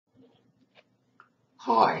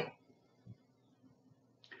Hi,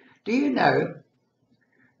 do you know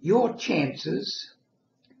your chances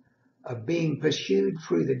of being pursued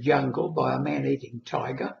through the jungle by a man-eating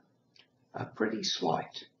tiger are pretty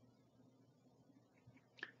slight?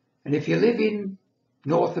 And if you live in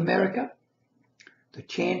North America, the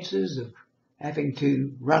chances of having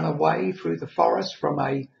to run away through the forest from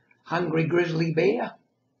a hungry grizzly bear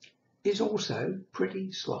is also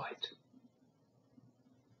pretty slight.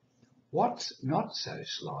 What's not so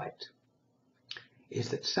slight is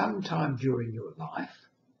that sometime during your life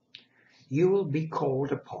you will be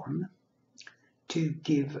called upon to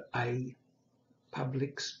give a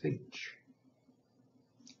public speech.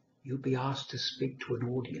 You'll be asked to speak to an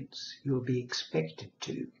audience. You'll be expected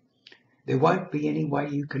to. There won't be any way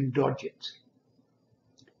you can dodge it.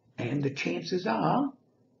 And the chances are,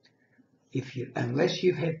 unless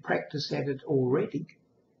you've had practice at it already,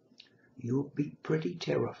 you'll be pretty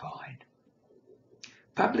terrified.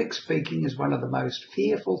 Public speaking is one of the most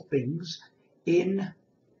fearful things in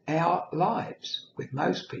our lives with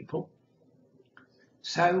most people.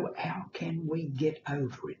 So how can we get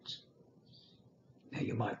over it? Now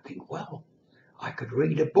you might think, well, I could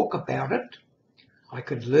read a book about it. I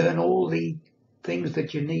could learn all the things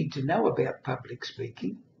that you need to know about public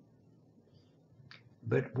speaking.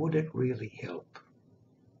 But would it really help?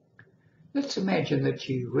 Let's imagine that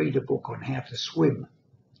you read a book on how to swim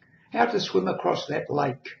across that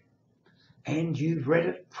lake, and you've read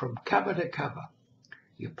it from cover to cover.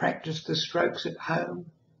 You practice the strokes at home.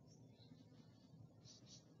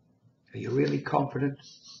 Are you really confident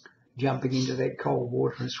jumping into that cold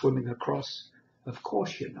water and swimming across? Of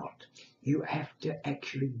course you're not. You have to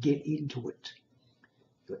actually get into it.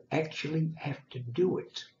 You actually have to do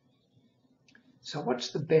it. So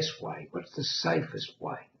what's the best way? What's the safest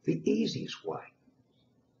way? The easiest way?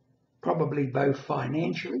 Probably both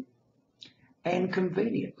financially and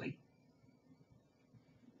conveniently.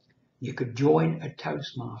 You could join a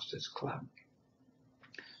Toastmasters Club.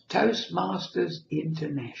 Toastmasters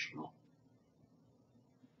International.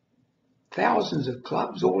 Thousands of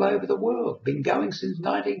clubs all over the world, been going since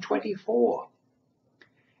 1924.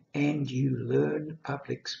 And you learn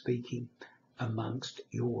public speaking amongst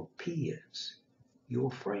your peers, your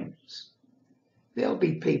friends. There'll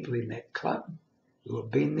be people in that club who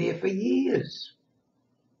have been there for years,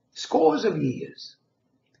 scores of years.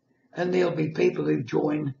 And there'll be people who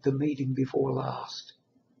joined the meeting before last.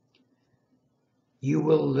 You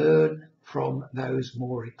will learn from those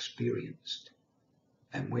more experienced.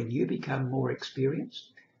 And when you become more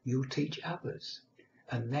experienced, you'll teach others.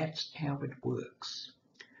 And that's how it works.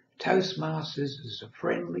 Toastmasters is a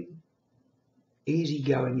friendly,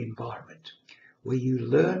 easygoing environment where you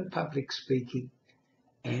learn public speaking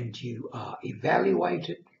and you are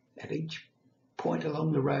evaluated at each point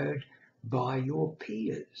along the road by your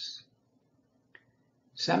peers.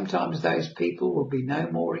 Sometimes those people will be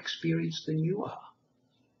no more experienced than you are.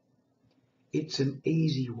 It's an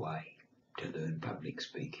easy way to learn public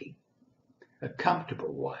speaking, a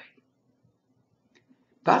comfortable way.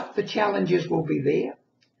 But the challenges will be there,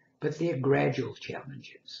 but they're gradual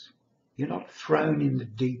challenges. You're not thrown in the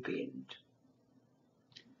deep end.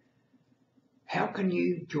 How can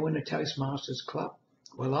you join a Toastmasters Club?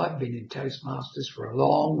 Well, I've been in Toastmasters for a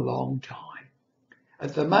long, long time.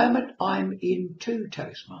 At the moment, I'm in 2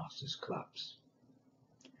 Toastmasters clubs.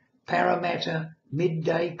 Parramatta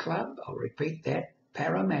Midday Club, I'll repeat that,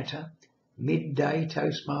 Parramatta Midday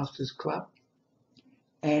Toastmasters Club,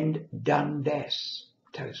 and Dundas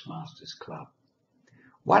Toastmasters Club.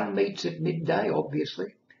 One meets at midday,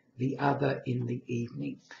 obviously, the other in the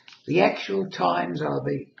evening. The actual times are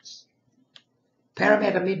these.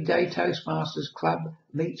 Parramatta Midday Toastmasters Club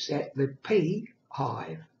meets at the P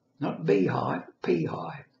Hive, not Beehive, P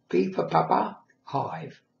Hive. P for Papa,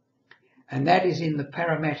 Hive. And that is in the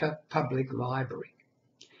Parramatta Public Library.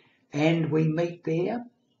 And we meet there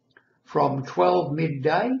from 12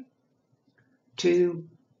 midday to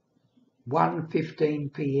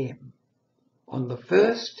 1:15 p.m. on the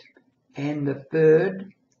 1st and the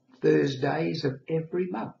 3rd Thursdays of every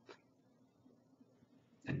month.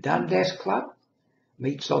 And Dundas Club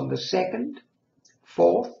meets on the 2nd,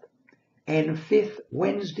 4th and 5th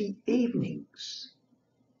Wednesday evenings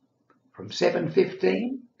from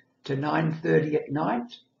 7:15 to 9:30 at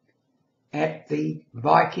night at the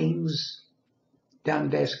Vikings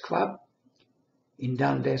Dundas Club in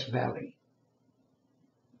Dundas Valley.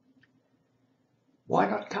 Why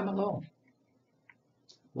not come along?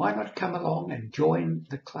 Why not come along and join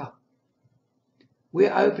the club?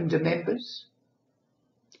 We're open to members.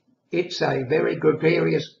 It's a very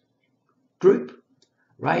gregarious group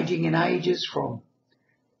ranging in ages from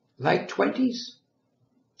late 20s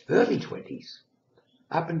early 20s,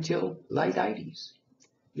 up until late 80s.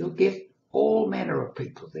 You'll get all manner of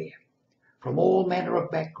people there, from all manner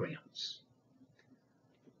of backgrounds.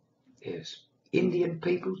 There's Indian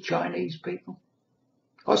people, Chinese people,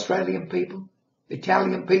 Australian people,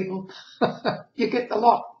 Italian people. You get the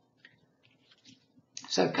lot.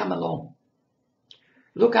 So come along.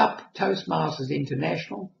 Look up Toastmasters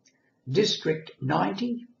International, District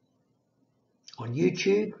 90 on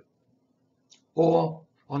YouTube or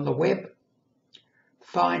on the web.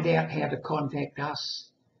 Find out how to contact us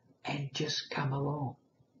and just come along.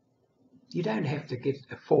 You don't have to get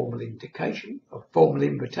a formal invitation.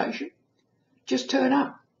 Just turn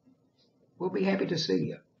up. We'll be happy to see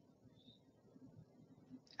you.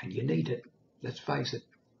 And you need it. Let's face it.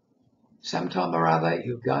 Sometime or other,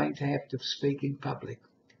 you're going to have to speak in public.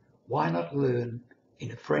 Why not learn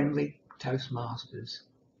in a friendly Toastmasters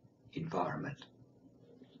environment?